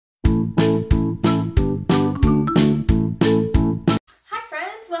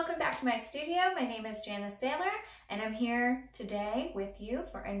Welcome back to my studio. My name is Janice Baylor and I'm here today with you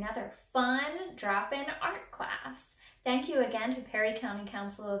for another fun drop-in art class. Thank you again to Perry County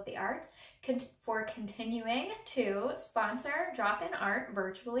Council of the Arts for continuing to sponsor drop-in art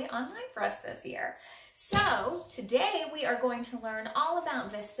virtually online for us this year. So today we are going to learn all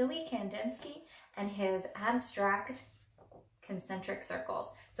about Vasily Kandinsky and his abstract concentric circles.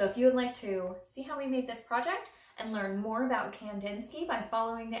 So if you would like to see how we made this project and learn more about Kandinsky by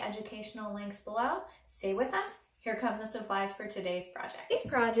following the educational links below, stay with us. Here come the supplies for today's project. Today's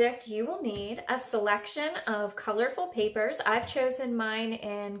project, you will need a selection of colorful papers. I've chosen mine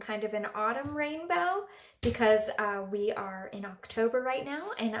in kind of an autumn rainbow because we are in October right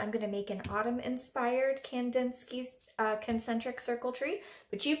now, and I'm going to make an autumn-inspired Kandinsky's concentric circle tree,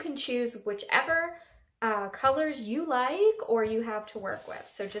 but you can choose whichever colors you like or you have to work with.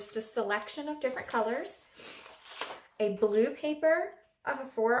 So just a selection of different colors. A blue paper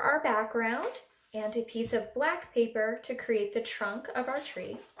for our background, and a piece of black paper to create the trunk of our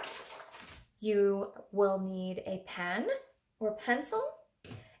tree. You will need a pen or pencil,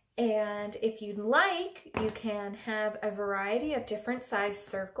 and if you'd like, you can have a variety of different size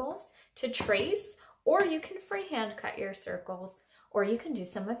circles to trace, or you can freehand cut your circles, or you can do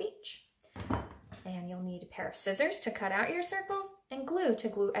some of each. And you'll need a pair of scissors to cut out your circles and glue to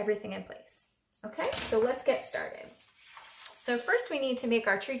glue everything in place. Okay, so let's get started. So first we need to make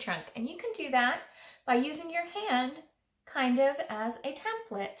our tree trunk, and you can do that by using your hand kind of as a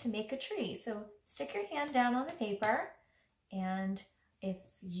template to make a tree. So stick your hand down on the paper, and if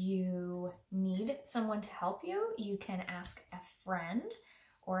you need someone to help you, you can ask a friend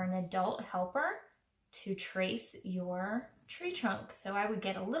or an adult helper to trace your tree trunk. So I would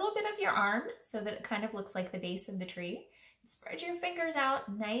get a little bit of your arm so that it kind of looks like the base of the tree. Spread your fingers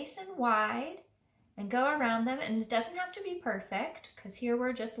out nice and wide and go around them, and it doesn't have to be perfect because here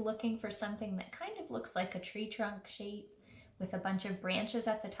we're just looking for something that kind of looks like a tree trunk shape with a bunch of branches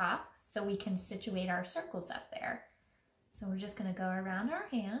at the top so we can situate our circles up there. So we're just going to go around our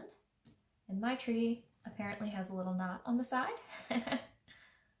hand, and my tree apparently has a little knot on the side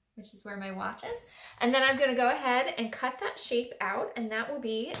which is where my watch is, and then I'm going to go ahead and cut that shape out, and that will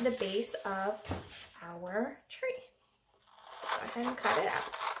be the base of our tree. So go ahead and cut it out.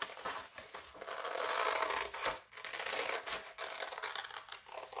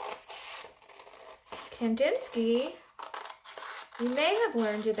 Kandinsky, you may have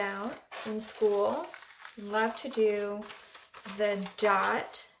learned about in school. You love to do the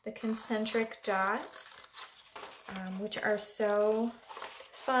dot, the concentric dots, which are so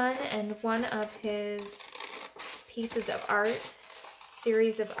fun, and one of his pieces of art,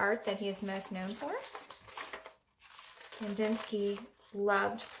 series of art that he is most known for. Kandinsky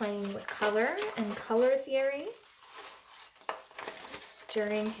loved playing with color and color theory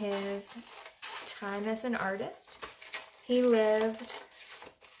during his time as an artist. He lived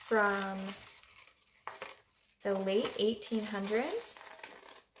from the late 1800s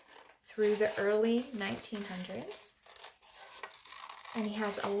through the early 1900s, and he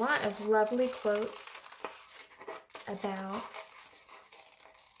has a lot of lovely quotes about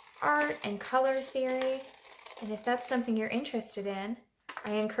art and color theory, and if that's something you're interested in,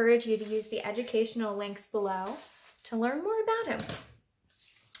 I encourage you to use the educational links below to learn more about him.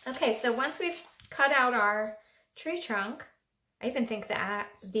 Okay, so once we've cut out our tree trunk, I even think that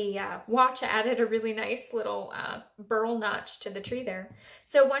the watch added a really nice little burl notch to the tree there.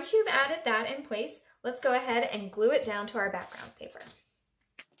 So once you've added that in place, let's go ahead and glue it down to our background paper.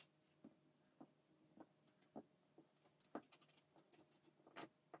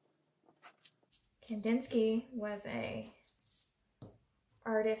 Kandinsky was an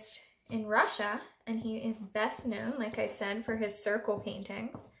artist in Russia, and he is best known, like I said, for his circle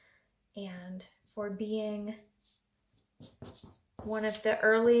paintings and for being one of the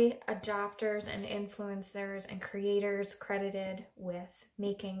early adopters and influencers and creators credited with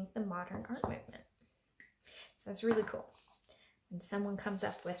making the modern art movement. So it's really cool when someone comes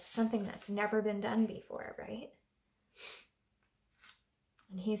up with something that's never been done before, right?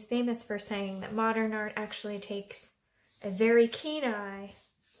 And he's famous for saying that modern art actually takes a very keen eye,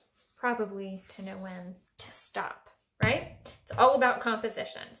 probably to know when to stop, right? It's all about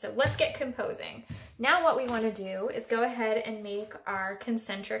composition. So let's get composing. Now what we want to do is go ahead and make our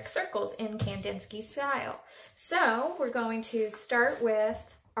concentric circles in Kandinsky style. So we're going to start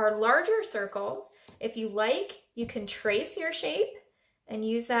with our larger circles. If you like, you can trace your shape and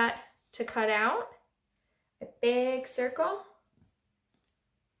use that to cut out a big circle.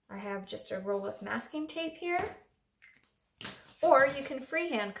 I have just a roll of masking tape here. Or you can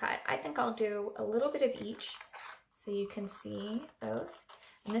freehand cut. I think I'll do a little bit of each so you can see both.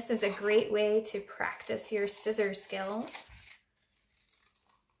 And this is a great way to practice your scissor skills.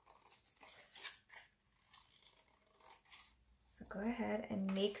 So go ahead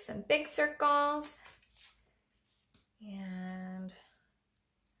and make some big circles. And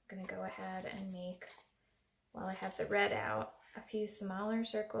I'm gonna go ahead and make, while I have the red out, a few smaller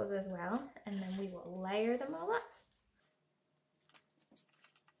circles as well, and then we will layer them all up.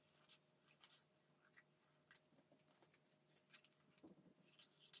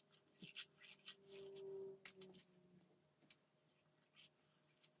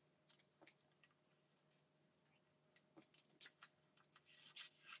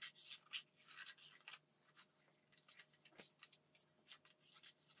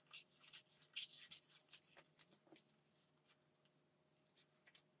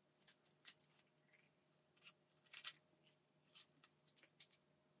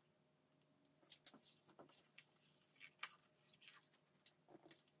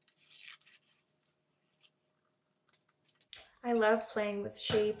 I love playing with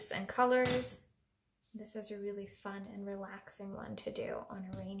shapes and colors. This is a really fun and relaxing one to do on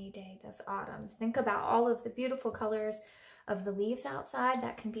a rainy day this autumn. Think about all of the beautiful colors of the leaves outside.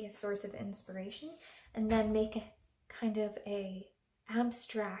 That can be a source of inspiration. And then make a kind of a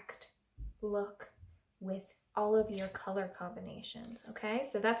abstract look with all of your color combinations, okay?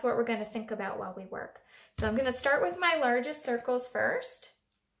 So that's what we're gonna think about while we work. So I'm gonna start with my largest circles first.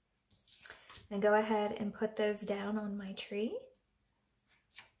 And go ahead and put those down on my tree,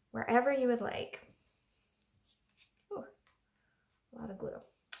 wherever you would like. Ooh, a lot of glue.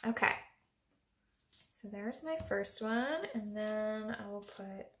 Okay, so there's my first one, and then I will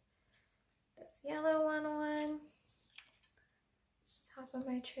put this yellow one on top of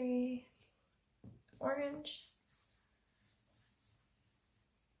my tree, orange.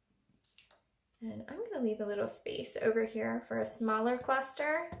 And I'm gonna leave a little space over here for a smaller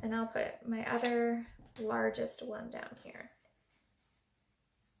cluster, and I'll put my other largest one down here.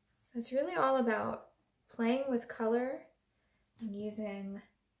 So it's really all about playing with color and using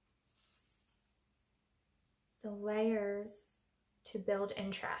the layers to build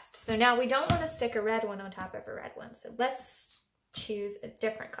interest. So now we don't want to stick a red one on top of a red one. So let's choose a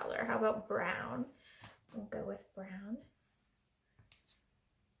different color. How about brown? We'll go with brown.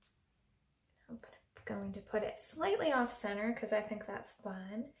 I'm going to put it slightly off center because I think that's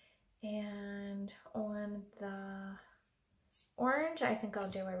fun. And on the orange, I think I'll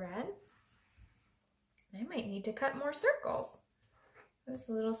do a red. I might need to cut more circles. I was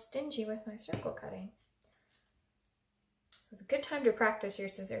a little stingy with my circle cutting. So it's a good time to practice your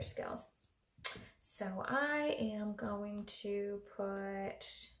scissor skills. So I am going to put,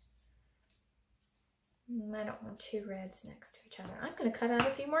 I don't want two reds next to each other. I'm going to cut out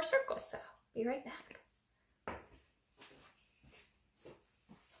a few more circles, so be right back.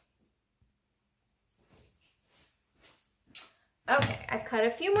 Okay, I've cut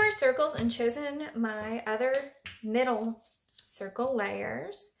a few more circles and chosen my other middle circle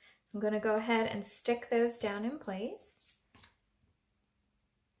layers. So I'm going to go ahead and stick those down in place.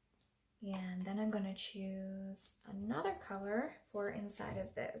 And then I'm going to choose another color for inside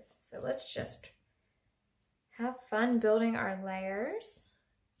of this. So let's just have fun building our layers.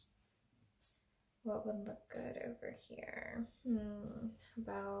 What would look good over here?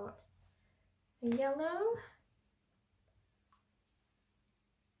 About a yellow.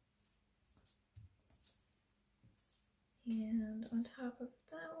 And on top of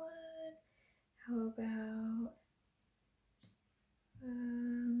that one, how about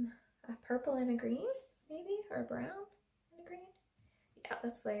a purple and a green, maybe? Or a brown and a green? Yeah,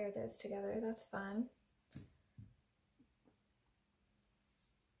 let's layer those together. That's fun.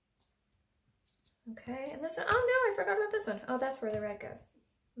 Okay, and this one, oh no, I forgot about this one. Oh, that's where the red goes.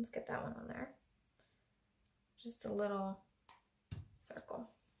 Let's get that one on there. Just a little circle.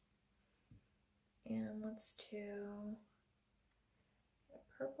 And let's do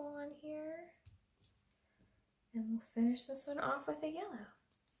a purple one here. And we'll finish this one off with a yellow.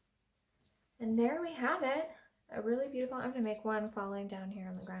 And there we have it. A really beautiful, I'm gonna make one falling down here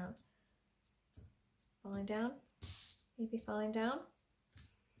on the ground. Falling down, maybe falling down.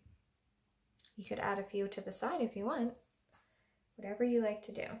 You could add a few to the side if you want, whatever you like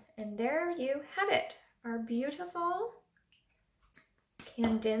to do. And there you have it, our beautiful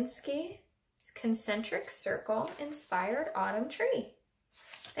Kandinsky concentric circle inspired autumn tree.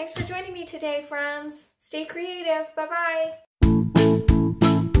 Thanks for joining me today, friends. Stay creative. Bye-bye.